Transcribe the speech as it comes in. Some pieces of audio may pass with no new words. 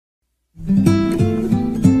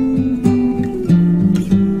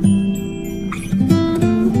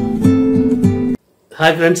Hi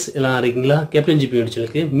friends, எல்லாம் இருக்கீங்களா? Captain GPM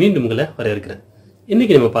சேனலுக்கு மீண்டும் உங்களை வரவேற்கிறேன்.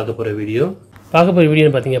 இன்னைக்கு நம்ம பார்க்க போற வீடியோ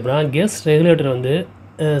பாத்தீங்க அப்படினா கேஸ் ரெகுலேட்டர் வந்து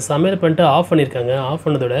சமையல் பண்ணிட்டு ஆஃப் பண்ணிருக்காங்க. ஆஃப்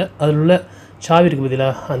பண்ணதோட அதில் உள்ள சாவி இருக்கு பதிலா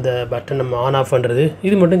அந்த பட்டன் நம்ம ஆன் ஆஃப் பண்றது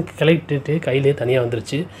இது மட்டும் கலெக்டிட்டு கையிலே தனியா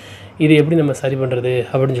வந்துருச்சு. இது எப்படி நம்ம சரி பண்றது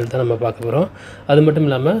அப்படினு சொல்லி தான் நம்ம பார்க்க போறோம். அது மட்டும்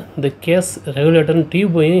இல்லாம இந்த கேஸ் ரெகுலேட்டர்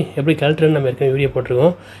டியூபை எப்படி கழட்டுறதுன்னு நம்ம ஏற்கனவே வீடியோ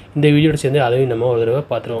போட்டுருக்கோம். இந்த வீடியோட சேர்ந்து அதையும் நம்ம ஒரு தடவை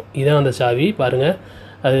பார்த்துறோம். இதான் அந்த சாவி பாருங்க.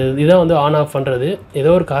 அது இதான் வந்து ஆன் ஆஃப் பண்ணுறது ஏதோ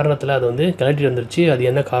ஒரு காரணத்தில் அது வந்து கலெக்டி வந்துருச்சு. அது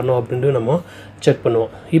என்ன காரணம் அப்படின்ட்டு நம்ம செக்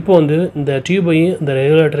பண்ணுவோம். இப்போ வந்து இந்த டியூபையும் இந்த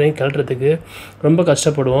ரெகுலேட்டரையும் கழட்டுறதுக்கு ரொம்ப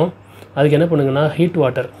கஷ்டப்படுவோம். அதுக்கு என்ன பண்ணுங்கன்னா ஹீட்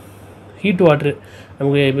வாட்டர்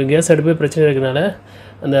நமக்கு இப்போ கேஸ் அடுப்பு பிரச்சனை இருக்கிறதுனால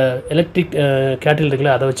அந்த எலக்ட்ரிக் கேட்டில்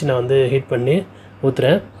இருக்குல்ல அதை வச்சு நான் வந்து ஹீட் பண்ணி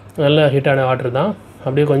ஊற்றுறேன். நல்லா ஹீட்டான வாட்டர் தான்.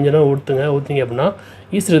 அப்படியே கொஞ்ச நேரம் ஊற்றிங்க அப்படின்னா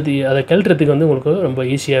ஈஸியாக அதை கழட்டுறதுக்கு வந்து உங்களுக்கு ரொம்ப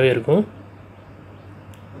ஈஸியாகவே இருக்கும்.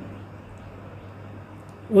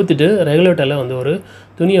 ஊற்றிட்டு ரெகுலேட்டரில் வந்து ஒரு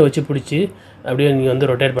துணியை வச்சு பிடிச்சி அப்படியே நீங்கள் வந்து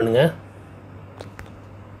ரொட்டேட் பண்ணுங்கள்.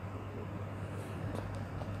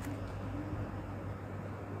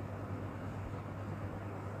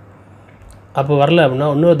 அப்போ வரல அப்படின்னா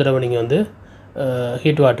இன்னொரு தடவை நீங்கள் வந்து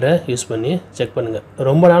ஹீட் வாட்டரை யூஸ் பண்ணி செக் பண்ணுங்கள்.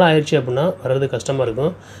 ரொம்ப நாள் ஆயிடுச்சு அப்படின்னா வர்றது கஷ்டமாக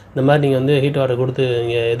இருக்கும். இந்த மாதிரி நீங்கள் வந்து ஹீட் வாட்டர் கொடுத்து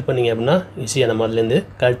நீங்கள் இது பண்ணிங்க அப்படின்னா ஈஸியாக நம்ம அதுலேருந்து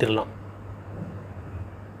கழட்டிடலாம்.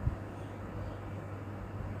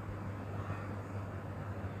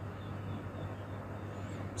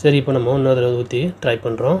 சரி, இப்போ நம்ம இன்னொரு தடவை ஊற்றி ட்ரை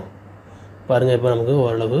பண்ணுறோம். பாருங்கள், இப்போ நமக்கு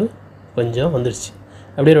ஓரளவு கொஞ்சம் வந்துடுச்சு.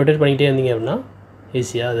 அப்படியே ரொட்டேட் பண்ணிக்கிட்டே இருந்தீங்க அப்படின்னா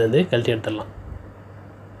ஈஸியாக அதை வந்து கழட்டி எடுத்துடலாம்.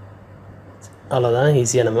 அவ்வளோதான்,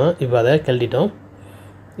 ஈஸியாக நம்ம இப்போ அதை கழட்டிட்டோம்.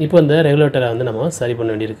 இப்போ இந்த ரெகுலேட்டரை வந்து நம்ம சரி பண்ண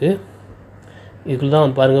வேண்டியிருக்கு. இதுக்குள்ள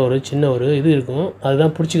தான் பாருங்கள் ஒரு சின்ன ஒரு இது இருக்கும்,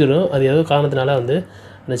 அதுதான் பிடிச்சிக்கிறோம். அது ஏதோ காரணத்தினால வந்து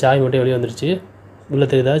அந்த சாவி மட்டும் வெளியே வந்துடுச்சு. உள்ளே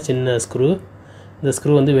தெரியுதா சின்ன ஸ்க்ரூ. இந்த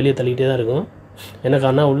ஸ்க்ரூ வந்து வெளியே தள்ளிக்கிட்டே தான் இருக்கும். என்ன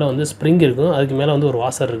காரணம், உள்ளே வந்து ஸ்ப்ரிங் இருக்கும், அதுக்கு மேலே வந்து ஒரு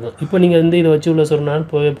வாசர் இருக்கும். இப்போ நீங்கள் வந்து இதை வச்சு உள்ளே சொன்னாலும்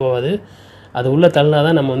போகாது. அது உள்ளே தள்ளினா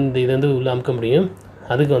தான் நம்ம வந்து இதை வந்து உள்ளே அமுக்க முடியும்.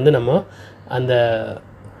 அதுக்கு வந்து நம்ம அந்த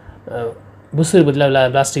push பற்றில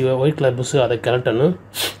plastic white colour push அதை கழட்டணும்.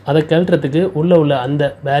 அதை கழட்டுறதுக்கு உள்ள அந்த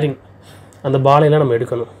பேரிங் அந்த பாலையெல்லாம் நம்ம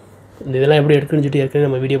எடுக்கணும். இந்த இதெல்லாம் எப்படி எடுக்கணும்னு சொல்லிட்டு ஏற்கனவே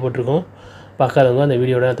நம்ம வீடியோ போட்டிருக்கோம். பார்க்காதவங்க அந்த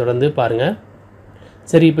வீடியோட தொடர்ந்து பாருங்கள்.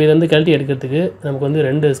 சரி, இப்போ இதை வந்து கழட்டி எடுக்கிறதுக்கு நமக்கு வந்து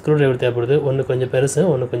 2 ஸ்க்ரூ டிரைவர் தேவைப்படுது. ஒன்று கொஞ்சம்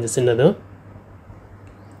பெருசும் ஒன்று கொஞ்சம் சின்னதும்.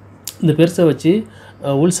 இந்த பெருசை வச்சு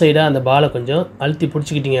உள் சைடாக அந்த பாலை கொஞ்சம் அழுத்தி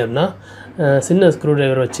பிடிச்சிக்கிட்டிங்க அப்படின்னா சின்ன ஸ்க்ரூ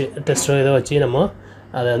டிரைவர் வச்சு டெஸ்டோ இதை வச்சு நம்ம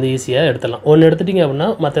அதை வந்து ஈஸியாக எடுத்துடலாம். ஒன்று எடுத்துட்டிங்க அப்படின்னா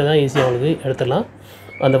மற்றதான் ஈஸியாக உங்களுக்கு எடுத்துடலாம்.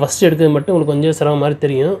 அந்த ஃபஸ்ட்டு எடுக்கிறது மட்டும் உங்களுக்கு கொஞ்சம் சிரமம் மாதிரி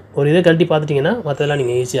தெரியும். ஒரு இதை கழட்டி பார்த்துட்டிங்கன்னா மற்றதெல்லாம்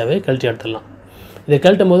நீங்கள் ஈஸியாகவே கழட்டி எடுத்துடலாம். இதை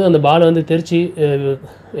கழட்டும் போது அந்த பாலை வந்து தெரிச்சு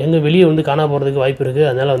எங்கே வெளியே வந்து காணா போகிறதுக்கு வாய்ப்பு இருக்குது.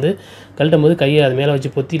 அதனால் வந்து கழட்டும் போது கையை அது மேலே வச்சு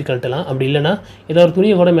பொத்திட்டு கழட்டலாம். அப்படி இல்லைனா ஏதோ ஒரு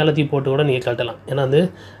துணியை கூட மேலே தூக்கி போட்டு கூட நீங்கள் கழட்டலாம். ஏன்னா வந்து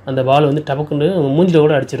அந்த பால் வந்து டபக்குன்னு மூஞ்சில்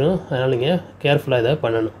கூட அடிச்சிடும். அதனால் நீங்கள் கேர்ஃபுல்லாக இதை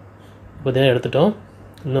பண்ணணும். இப்போ தினம் எடுத்துட்டோம்.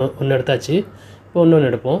 ஒன்று எடுத்தாச்சு. இப்போ இன்னொன்று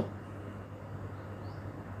எடுப்போம்.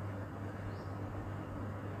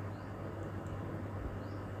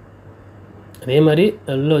 அதே மாதிரி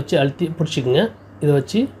உள்ளே வச்சு அழுத்தி பிடிச்சிக்குங்க. இதை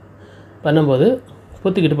வச்சு பண்ணும்போது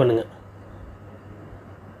பொத்திக்கிட்டு பண்ணுங்கள்.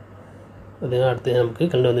 அதுதான் அடுத்து நமக்கு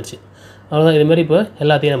கழண்டு வந்துடுச்சு. அவ்வளோதான். இதுமாதிரி இப்போ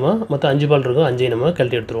எல்லாத்தையும் நம்ம மொத்தம் 5 பால் இருக்கும். 5ஐயும் நம்ம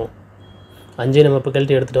கழட்டி எடுத்துருவோம். 5ஐயும் நம்ம இப்போ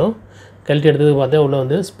கழட்டி எடுத்துட்டோம். கழட்டி எடுத்தது பார்த்தா உள்ளே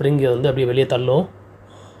வந்து ஸ்ப்ரிங்கை வந்து அப்படியே வெளியே தள்ளும்.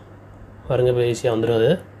 பாருங்கள், இப்போ ஈஸியாக வந்துடும்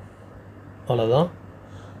அது. அவ்வளோதான்.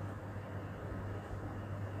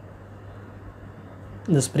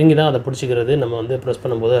 இந்த ஸ்ப்ரிங்கு தான் அதை பிடிச்சிக்கிறது. நம்ம வந்து ப்ரெஸ்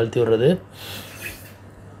பண்ணும்போது அழுத்தி விடுறது.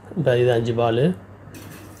 இப்போ இது 5 பால்.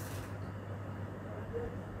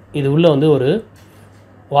 இது உள்ளே வந்து ஒரு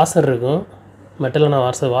வாசர் இருக்கும், மெட்டலான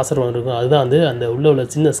வாசர் ஒன்று இருக்கும். அதுதான் வந்து அந்த உள்ள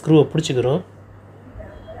சின்ன ஸ்க்ரூவை பிடிச்சிக்கிறோம்.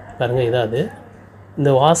 பாருங்கள், இதான் அது. இந்த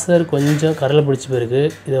வாசர் கொஞ்சம் கடலை பிடிச்சி போயிருக்கு.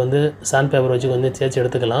 இதை வந்து சாண்ட் பேப்பர் வச்சு கொஞ்சம் தேய்ச்சி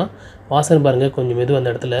எடுத்துக்கலாம். வாசர் பாருங்கள் கொஞ்சம் மெதுவாக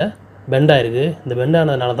அந்த இடத்துல பெண்டாகிருக்கு. இந்த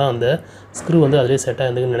பெண்டானதுனால தான் அந்த ஸ்க்ரூ வந்து அதிலே செட்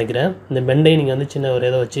ஆகிருந்துன்னு நினைக்கிறேன். இந்த பெண்டையும் நீங்கள் வந்து சின்ன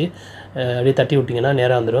ஒரு இதை வச்சு அப்படியே தட்டி விட்டிங்கன்னா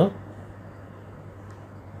நேராக வந்துடும்.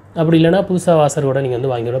 அப்படி இல்லைனா புதுசாக வாசர் கூட நீங்கள்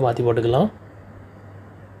வந்து வாங்கி கூட மாற்றி போட்டுக்கலாம்.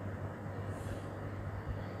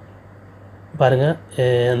 பாருங்கள்,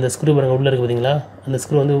 அந்த ஸ்க்ரூ பாருங்கள் உள்ளே இருக்குது பார்த்தீங்களா. அந்த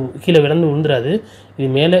ஸ்க்ரூ வந்து கீழே விழுந்துடாது. இது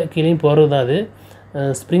மேலே கீழேயும் போகிறது தான். அது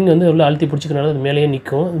ஸ்ப்ரிங் வந்து உள்ளே அழுத்தி பிடிச்சிக்கிறனால அது மேலேயே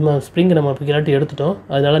நிற்கும். நம்ம ஸ்ப்ரிங்கை நம்ம இப்போ கிளட்டி எடுத்துட்டோம்.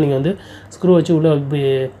 அதனால் நீங்கள் வந்து ஸ்க்ரூ வச்சு உள்ளே இப்படி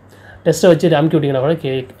டெஸ்ட்டை வச்சு அமுக்கி விட்டிங்கன்னா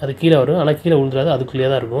கூட அது கீழே வரும். ஆனால் கீழே விழுந்துடாது, அதுக்குள்ளேயே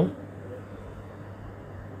தான் இருக்கும்.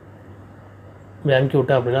 இப்படி அமுக்கி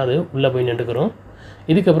விட்டா அப்படின்னா அது உள்ளே போய் நின்றுக்கிறோம்.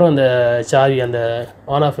 இதுக்கப்புறம் அந்த சாவி அந்த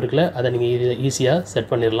ஆன் ஆஃப் இருக்குல்ல, அதை நீங்கள் ஈஸியாக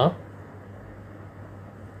செட் பண்ணிடலாம்.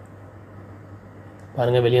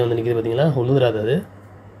 பாருங்கள், வெளியே வந்து நிற்கிது பார்த்தீங்களா, விழுந்துடாது அது.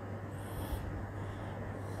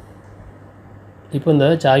 இப்போ இந்த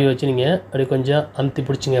சாவி வச்சு நீங்கள் அப்படியே கொஞ்சம் அமுத்தி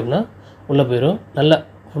பிடிச்சிங்க அப்படின்னா உள்ளே போயிடும். நல்லா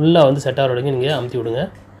ஃபுல்லாக வந்து செட் ஆகிற வரைக்கும் நீங்கள் அமுத்தி விடுங்க.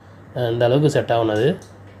 இந்த அளவுக்கு செட் ஆகணும் அது.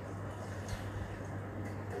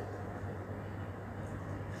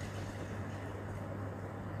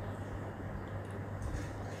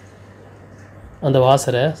 அந்த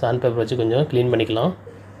வாசரை சாண்ட் பேப்பர் வச்சு கொஞ்சம் க்ளீன் பண்ணிக்கலாம்.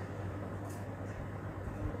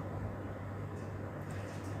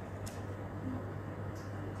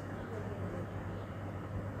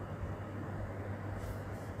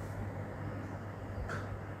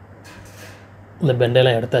 இந்த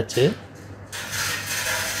பெண்டெல்லாம் எடுத்தாச்சு.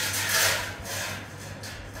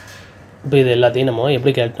 இப்போ இது எல்லாத்தையும் நம்ம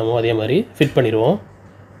எப்படி கழட்டினோமோ அதே மாதிரி ஃபிட் பண்ணிடுவோம்.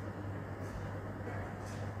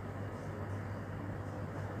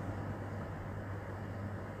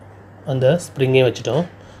 அந்த ஸ்ப்ரிங்கே வச்சுட்டோம்.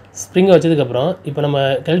 ஸ்ப்ரிங்கை வச்சதுக்கப்புறம் இப்போ நம்ம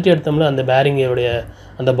கழட்டி எடுத்தோம்ல அந்த பேரிங்கோடைய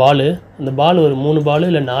அந்த பால் ஒரு 3 பால்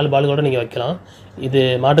இல்லை 4 பால் கூட நீங்கள் வைக்கலாம். இது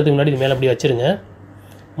மாட்டுறதுக்கு முன்னாடி இது மேலே அப்படி வச்சுருங்க.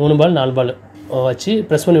 3 பால் 4 பால் வச்சு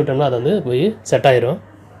ப்ரெஸ் பண்ணி விட்டோம்னா அது வந்து போய் செட் ஆயிரும்.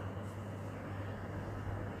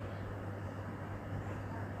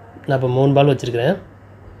 நான் இப்போ 3 பால் வச்சுருக்கிறேன்.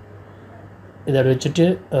 இதை அப்படி வச்சுட்டு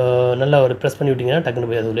நல்லா ஒரு ப்ரெஸ் பண்ணி விட்டிங்கன்னா டக்குன்னு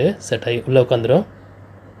போய் அது உள்ளே செட் ஆகி உள்ளே உட்காந்துரும்.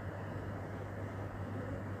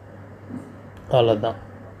 அவ்வளோதான்.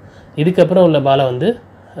 இதுக்கப்புறம் உள்ள பாலை வந்து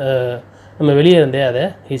நம்ம வெளியே இருந்தே அதை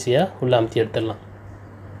ஈஸியாக உள்ளே அமுத்தி எடுத்துடலாம்.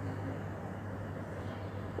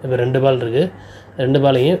 இப்போ 2 பால் இருக்குது. 2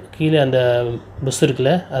 பாலையும் கீழே அந்த புஷ்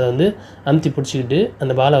இருக்குல்ல அதை வந்து அமுத்தி பிடிச்சிக்கிட்டு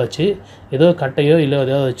அந்த பாலை வச்சு ஏதோ கட்டையோ இல்லை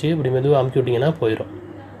ஏதோ வச்சு இப்படி மெதுவாக அமுத்தி விட்டிங்கன்னா போயிடும்.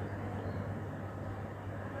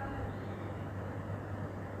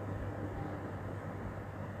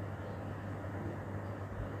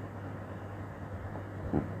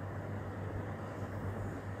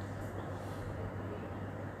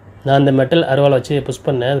 நான் அந்த மெட்டல் அருவாளை வச்சு புஷ்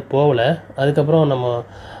பண்ணேன், அது போகலை. அதுக்கப்புறம் நம்ம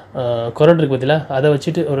கொரடு இருக்குது பார்த்தீங்களா, அதை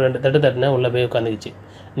வச்சுட்டு ஒரு 2 தட்டு தட்டினேன், உள்ளே போய் உட்காந்துக்கிச்சு.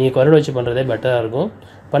 நீங்கள் கொரடு வச்சு பண்ணுறதே பெட்டராக இருக்கும்.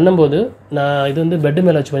 பண்ணும்போது நான் இது வந்து பெட்டு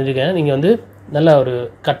மேலே வச்சு பண்ணியிருக்கேன். நீங்கள் வந்து நல்லா ஒரு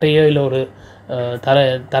கட்டையோ இல்லை ஒரு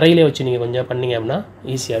தரையிலே வச்சு நீங்கள் கொஞ்சம் பண்ணிங்க அப்படின்னா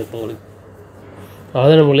ஈஸியாக இருக்கும் உங்களுக்கு.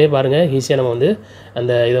 அதாவது நம்மளே பாருங்கள், ஈஸியாக நம்ம வந்து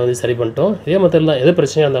அந்த இதை வந்து சரி பண்ணிட்டோம். இதே மாதிரி தான் எது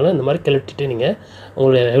பிரச்சனையாக இருந்தாலும் இந்த மாதிரி கழட்டிட்டு நீங்கள்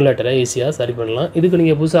உங்களுடைய ரெகுலேட்டரை ஈஸியாக சரி பண்ணலாம். இதுக்கு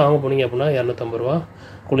நீங்கள் புதுசாக வாங்க போனீங்க அப்படின்னா 250 ரூபா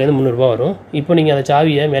கூடலேருந்து 300 ரூபா வரும். இப்போ நீங்கள் அந்த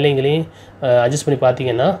சாவியை மேலேங்களையும் அட்ஜஸ்ட் பண்ணி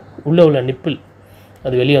பார்த்தீங்கன்னா உள்ளே உள்ள நிப்பிள்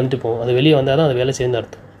அது வெளியே வந்துட்டு போகும். அது வெளியே வந்தால் தான் அது வேலை சேர்ந்து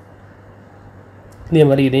அர்த்தம். இதே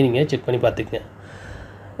மாதிரி இதையும் நீங்கள் செக் பண்ணி பார்த்துக்குங்க.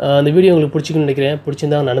 அந்த வீடியோ உங்களுக்கு பிடிச்சிக்கணும்னு நினைக்கிறேன்.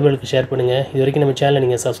 பிடிச்சிருந்தா நண்பர்களுக்கு ஷேர் பண்ணுங்கள். இது வரைக்கும் நம்ம சேனலை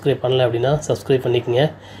நீங்கள் சப்ஸ்கிரைப் பண்ணல அப்படின்னா சப்ஸ்கிரைப் பண்ணிக்கோங்க.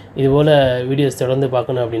 இதுபோல் வீடியோஸ் தொடர்ந்து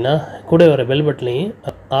பார்க்கணும் அப்படின்னா கூட வர பெல் பட்டனையும்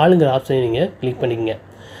ஆளுங்கிற ஆப்ஷனையும் நீங்கள் கிளிக் பண்ணிக்கோங்க.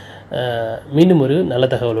 மீண்டும் ஒரு நல்ல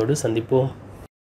தகவலோடு சந்திப்போம்.